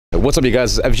What's up, you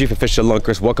guys? It's FG for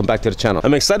FishingLunkers. Welcome back to the channel.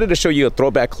 I'm excited to show you a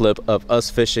throwback clip of us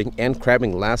fishing and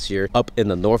crabbing last year up in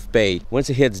the North Bay. Once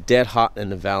it hits dead hot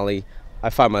in the valley, I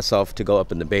find myself to go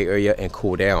up in the Bay Area and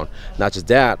cool down. Not just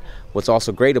that, what's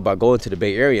also great about going to the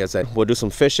Bay Area is that we'll do some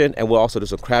fishing and we'll also do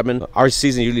some crabbing. Our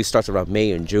season usually starts around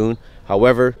May and June.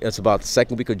 However, it's about the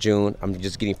second week of June. I'm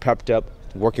just getting prepped up,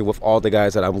 working with all the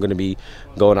guys that I'm going to be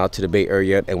going out to the Bay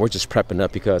Area, and we're just prepping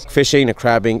up because fishing and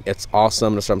crabbing, it's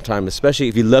awesome sometimes, especially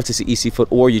if you love to see easy foot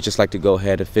or you just like to go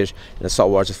ahead and fish in the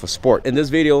saltwater just for sport. In this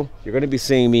video, you're going to be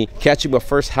seeing me catching my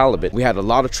first halibut. We had a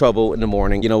lot of trouble in the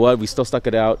morning. You know what? We still stuck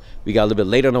it out. We got a little bit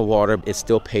late on the water. It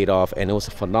still paid off, and it was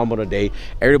a phenomenal day.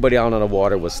 Everybody out on the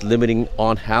water was limiting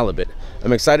on halibut.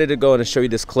 I'm excited to go and show you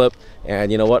this clip, and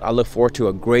you know what? I look forward to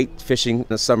a great fishing in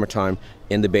the summertime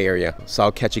in the Bay Area. So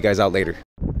I'll catch you guys out later.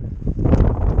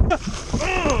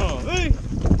 Oh, hey,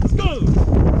 let's go!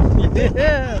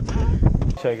 Yeah.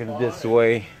 Checking this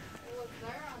way.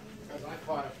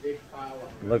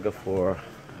 Looking for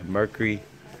a Mercury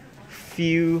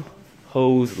Few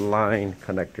hose line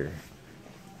connector.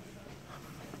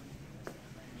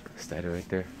 Is that it right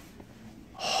there?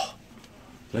 Oh,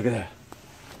 look at that.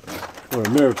 What a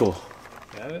miracle.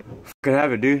 Got it? Can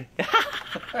have it, dude.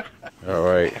 All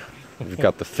right, we've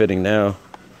got the fitting now.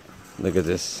 Look at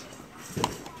this.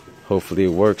 Hopefully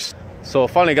it works. So I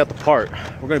finally got the part.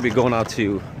 We're gonna be going out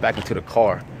back into the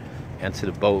car and to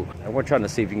the boat, and we're trying to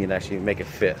see if we can actually make it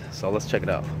fit. So let's check it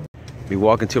out. Be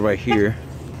walking to right here.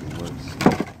 It works.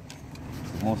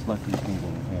 Most likely it's gonna go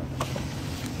in here.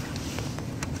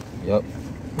 Yep.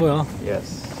 Well.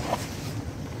 Yes.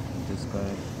 This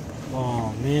guy.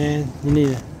 Oh man, you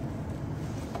need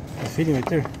a fitting right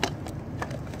there.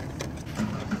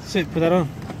 Sit, put that on.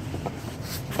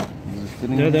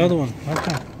 The other one.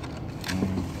 Okay.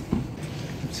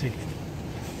 Let's see.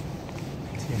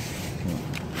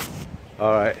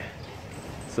 All right.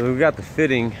 So we got the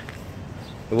fitting.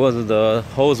 It wasn't, the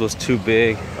hose was too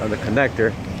big on the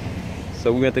connector,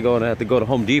 so we had to go to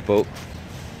Home Depot.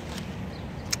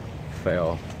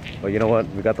 Fail. But you know what?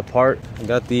 We got the part. We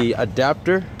got the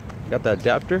adapter.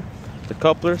 The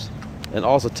couplers, and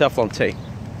also Teflon tape.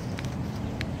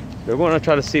 We're going to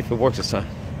try to see if it works this time.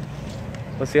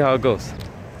 Let's see how it goes.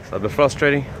 So I've been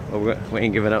frustrating, but we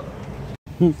ain't giving up.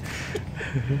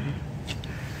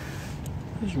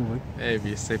 Hey,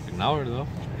 be safe an hour though.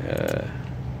 Yeah.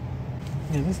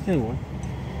 Yeah, that's good one.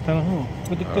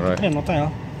 Put the pen on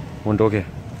time. One dog here.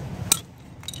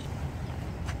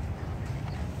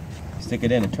 Stick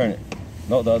it in and turn it.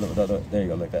 No, the other. There you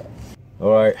go, like that.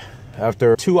 All right.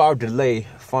 After a 2-hour delay,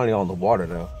 finally on the water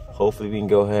now. Hopefully we can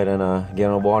go ahead and get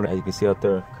on the water. As you can see out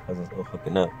there, because it's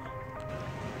hooking up.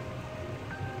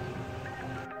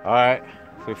 All right,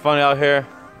 so we're finally out here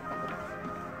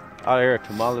at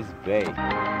Tamales Bay.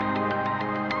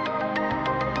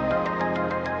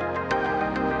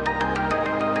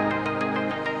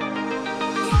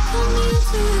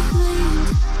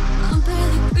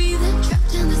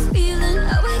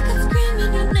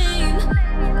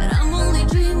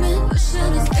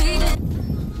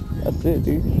 That's it,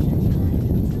 dude.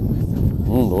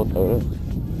 Lột ở đó.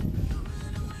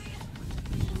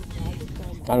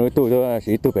 Ăn với tôi thôi,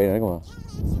 chỉ tôi về đấy mà.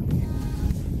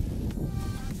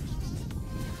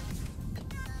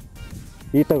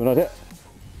 Đi từ nó thế.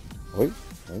 Ôi,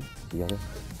 chỉ ra đây.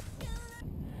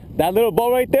 That little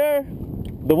boat right there,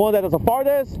 the one that is the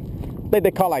farthest,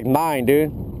 they call like 9,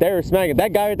 dude. They were smacking.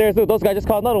 That guy right there too. Those guys just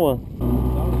caught another one.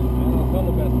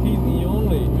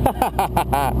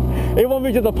 It won't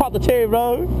be just to pop the chain,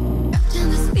 bro.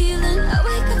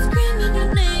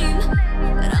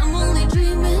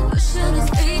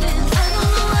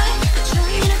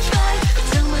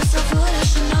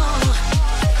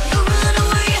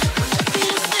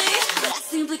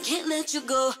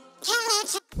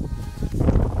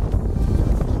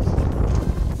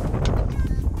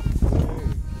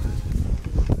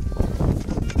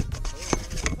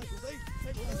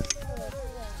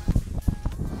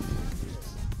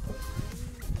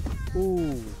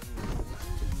 Ooh.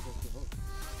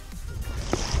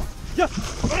 Yeah.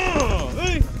 Oh,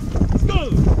 hey, let's go.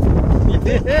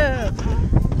 Yeah.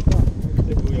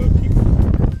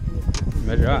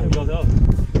 Measure out.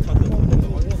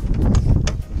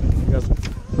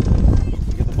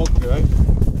 Get the bulk here, right?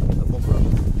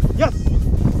 Yes.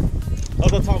 That's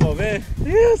what I'm talking about, man.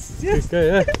 Yes. Okay,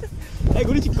 yeah. Hey,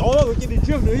 what did you call up? We're getting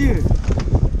trimmed here.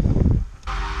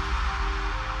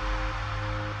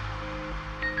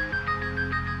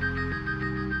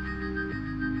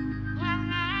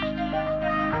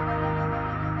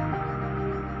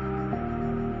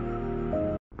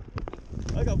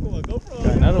 I got to put my GoPro on.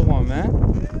 Got another one, man.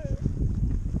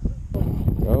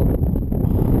 Oh,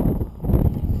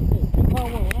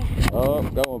 Oh,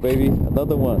 got one, baby.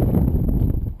 Another one.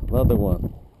 Another one.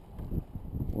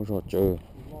 What's that, Joe?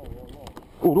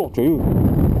 Oh, look, Joe.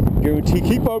 Guarantee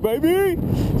keeper, baby.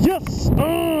 Yes.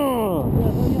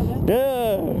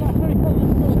 Yeah.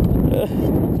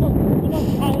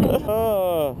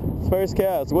 First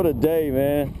cast. What a day,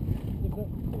 man.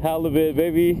 Halibut,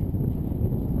 baby.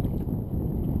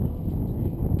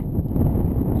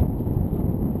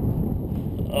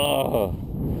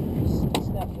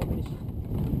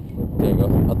 There you go.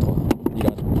 You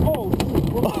got it. Oh!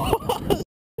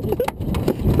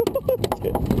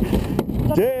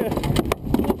 Yeah.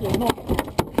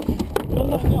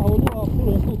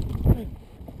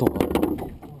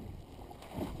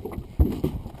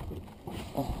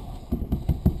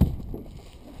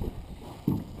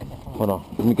 Hold on.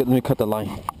 Let me cut the line.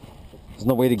 There's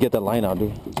no way to get the line out,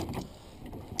 dude.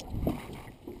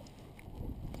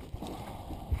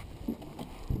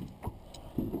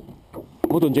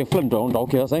 Mỗi tuần trên film trộn đậu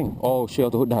kia xanh. Oh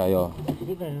shit, tôi hút đài rồi.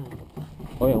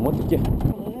 Ôi, mất cái kia.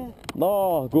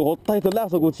 No, cô hốt tay tôi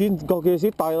lát rồi cô chín có kia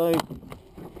xít tay đây.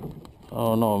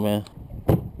 Oh no, man.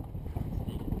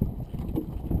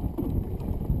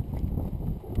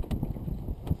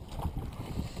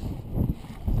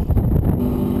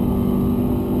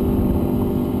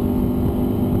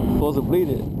 Supposed to bleed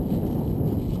it.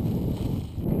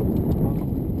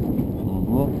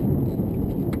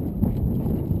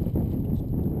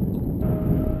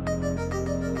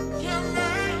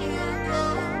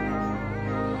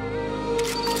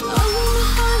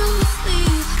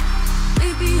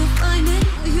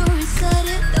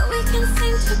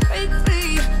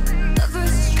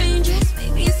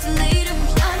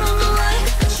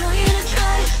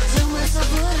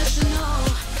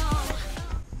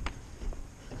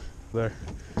 There.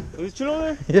 Was he chilling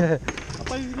over there? Yeah. I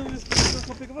thought he was gonna just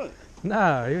go pick him up.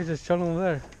 Nah, he was just chilling over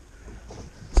there.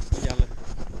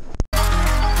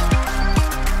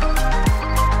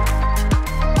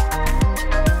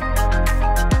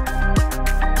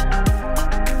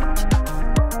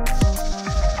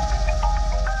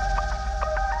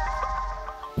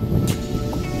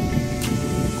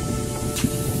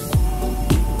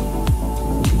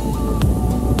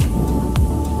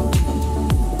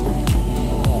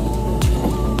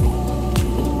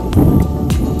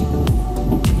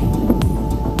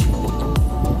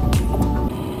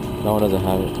 No one doesn't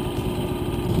have it.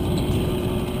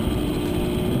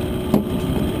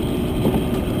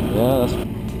 Yeah, that's...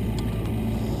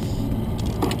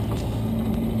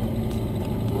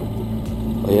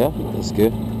 Oh yeah, that's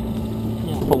good.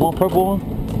 Yeah. Put one purple one.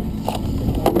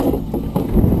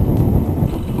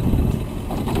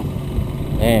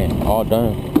 Man, all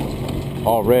done.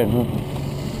 All red, huh?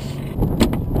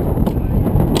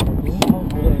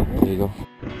 There you go.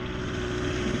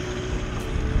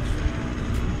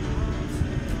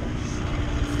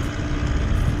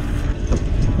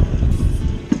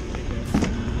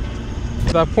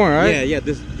 That point, right? Yeah,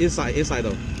 this inside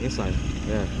though. Inside.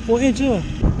 Yeah. 4 inches.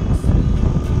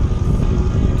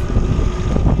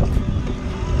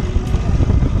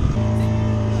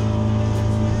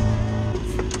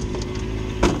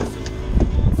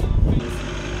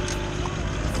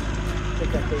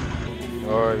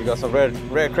 Alright, we got some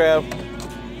red crab.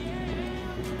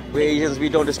 We Asians, we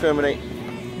don't discriminate.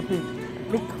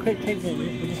 Look, take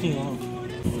it.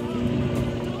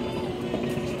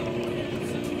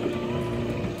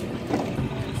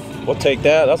 We'll take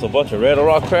that. That's a bunch of red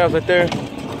rock crabs right there.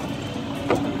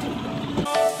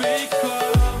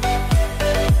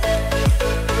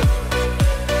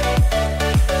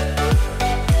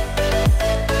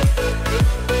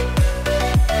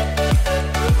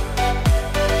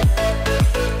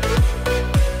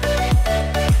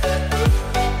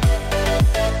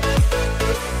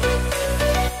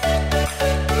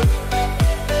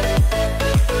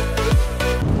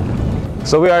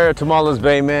 So we are here at Tamales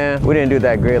Bay, man. We didn't do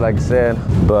that great, like I said,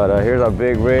 but here's our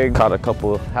big rig. Caught a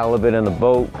couple halibut in the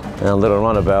boat and a little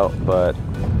runabout, but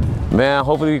man,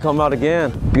 hopefully we come out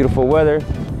again. Beautiful weather.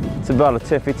 It's about a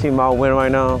 10-15 mile wind right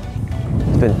now.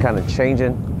 It's been kind of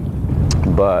changing,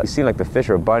 but it seemed like the fish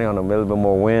were biting on a little bit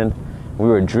more wind. We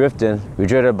were drifting. We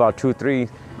drifted about two, three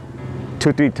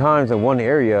times in one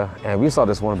area, and we saw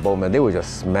this one boat, man. They were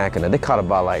just smacking it. They caught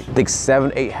about like, I think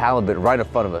 7, 8 halibut right in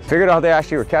front of us. Figured out they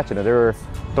actually were catching it. They were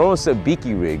throwing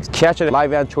sabiki rigs, catching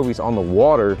live anchovies on the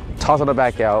water, tossing it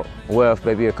back out with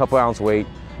maybe a couple ounce weight,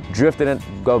 drifting it,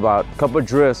 go about a couple of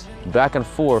drifts, back and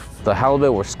forth. The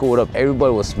halibut were schooled up.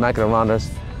 Everybody was smacking around us,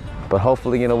 but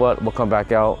hopefully, you know what? We'll come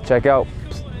back out, check out.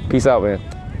 Peace out, man.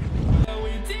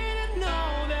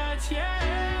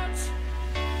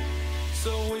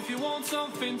 So if you want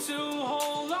something to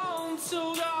hold on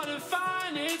to, gotta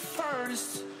find it.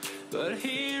 first, but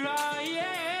here I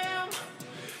am,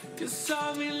 'cause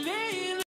I've been laying